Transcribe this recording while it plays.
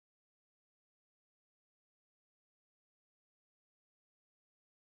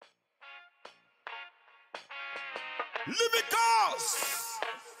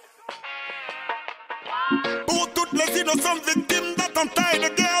Pour toutes les innocentes victimes d'attentats et de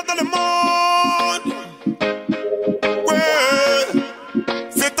guerre dans le monde. Ouais,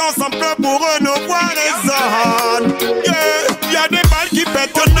 c'est ensemble pour nous voir les zones. Yeah, y'a des balles qui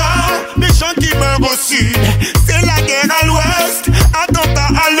pètent au nord, des gens qui meurent au sud. C'est la guerre à l'ouest, attentat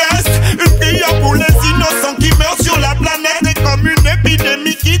à l'est. Une prière pour les innocents qui meurent sur la planète. Et comme une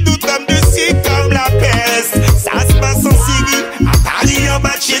épidémie qui nous tombe dessus comme la peste. Ça se passe en Syrie, à Paris en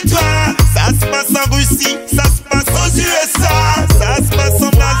bas de chez toi. Ça se passe en Russie, ça se passe aux USA. Ça se passe en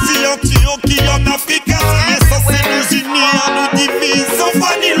Asie, en Turquie, en Afrique. Ce qui est censé nous unir, nous divise sans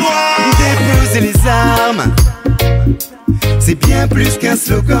foi ni loi. Déposer les armes, c'est bien plus qu'un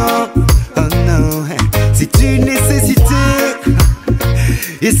slogan. Oh non, c'est une nécessité.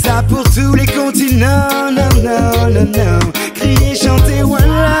 Et ça pour tous les continents. Non, non, non, non. Crier, chanter One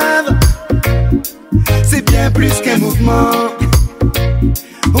Love, c'est bien plus qu'un mouvement.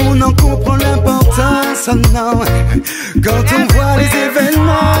 On en comprend l'importance, oh non, quand on voit les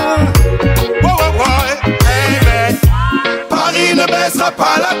événements. Hey man, Paris ne baissera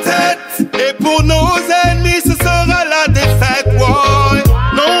pas la tête. Et pour nos ennemis ce sera la défaite. Ouais.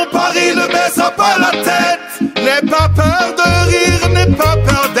 Non, Paris ne baissera pas la tête. N'aie pas peur de rire, n'aie pas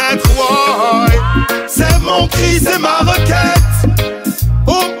peur d'être. Ouais. C'est mon cri, c'est ma requête.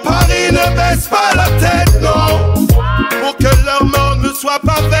 Oh, Paris ne baisse pas la tête, non. Pour que leur mort ne soit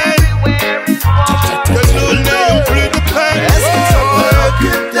pas vaine, que nous n'ayons plus de peine. Est-ce que ça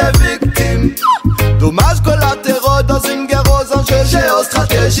préoccupe les victimes? Dommages collatéraux dans une guerre aux enjeux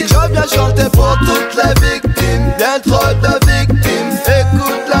géostratégiques. Je viens chanter pour toutes les victimes. Bien trop de victimes,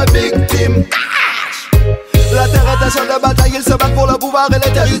 écoute la victime. La terre est un champ de bataille, ils se battent pour le pouvoir et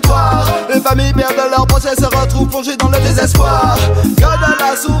les territoires. Les familles perdent leur procès, se retrouvent plongées dans le désespoir. Que de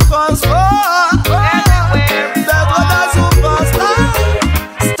la souffrance, oh, oh, d'être la souffrance,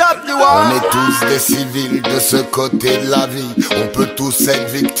 oh. Stop the war. On est tous des civils de ce côté de la vie. On peut tous être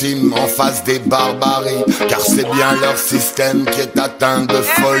victimes en face des barbaries. Car c'est bien leur système qui est atteint de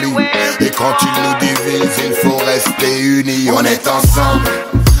folie. Et quand ils nous divisent, il faut rester unis. On est ensemble,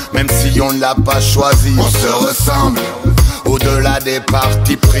 même si on ne l'a pas choisi. On se ressemble, au-delà des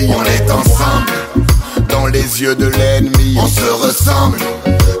partis pris. On est ensemble, dans les yeux de l'ennemi. On se ressemble,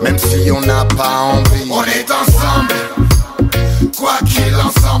 même si on n'a pas envie. On est ensemble, quoi qu'il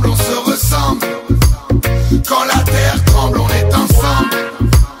ensemble, on se ressemble. Quand la terre tremble, on est ensemble.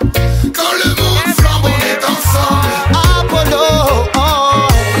 Quand le monde flambe, on est ensemble. Apollo, oh.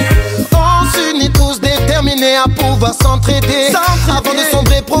 On s'unit tous déterminés à pouvoir s'entraider avant de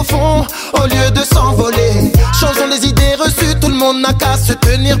sombrer profond au lieu de s'envoler. Changeons les idées reçues, tout le monde n'a qu'à se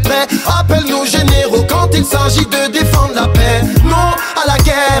tenir prêt. Appelle-nous généraux quand il s'agit de défendre la paix. Non à la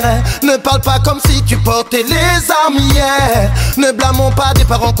guerre, ne parle pas comme si tu portais les armes hier. Ne blâmons pas des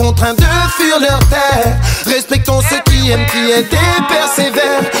parents contraints de fuir leur terre. Respectons ceux qui aiment, qui aident et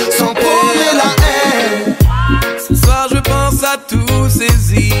persévèrent sans prôner la haine. Ce soir je pense à tous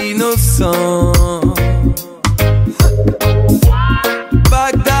ces innocents.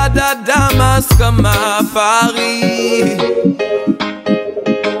 Bagdad à Damas comme à Paris.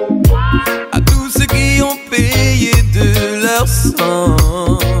 À tous ceux qui ont payé de leur sang.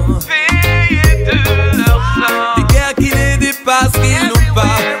 Payé de leur sang. Des guerres qui les dépassent, qu'ils n'ont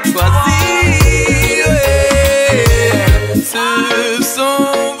pas choisi. Ouais. Ce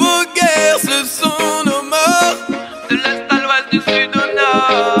sont vos guerres, ce sont nos morts. De l'est à l'ouest, du sud au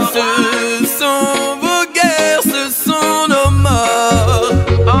nord. Ce sont vos guerres, ce sont nos morts.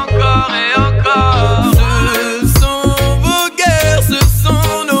 Encore et encore. Ce sont vos guerres, ce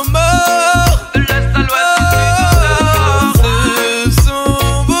sont nos morts. De l'est à l'ouest, du sud au nord. Ce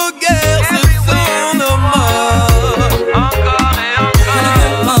sont vos guerres, ce sont nos morts. Encore et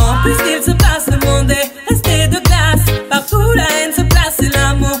encore. Puisqu'il se passe, le monde est resté de glace. Partout la haine se place et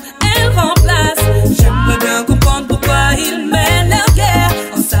l'amour elle remplace. J'aimerais bien comprendre pourquoi ils mènent leur guerre,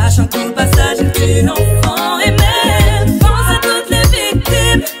 en sachant qu'au passage ils tuent enfants et mères. Pense à toutes les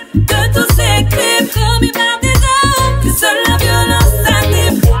victimes de tous ces crimes commis par des hommes que seule la violence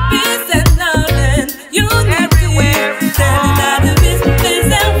anime. Peace and love and unity, c'est la devise pour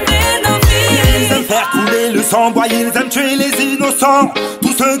préserver nos vies. Ils aiment faire couler le sang, boy, ils aiment tuer les innocents.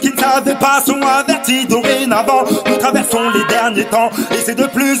 Tous ceux qui ne savaient pas sont avertis dorénavant. Nous traversons les derniers temps et c'est de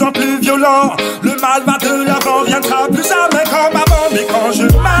plus en plus violent. Le mal va de l'avant, viendra plus jamais comme avant. Mais quand je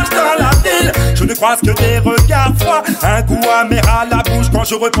marche dans la ville, je ne croise que des regards froids, un goût amer à la bouche quand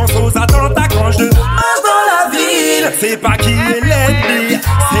je repense aux attentats. Quand je marche dans la ville, c'est pas qui est l'ennemi,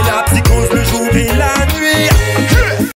 c'est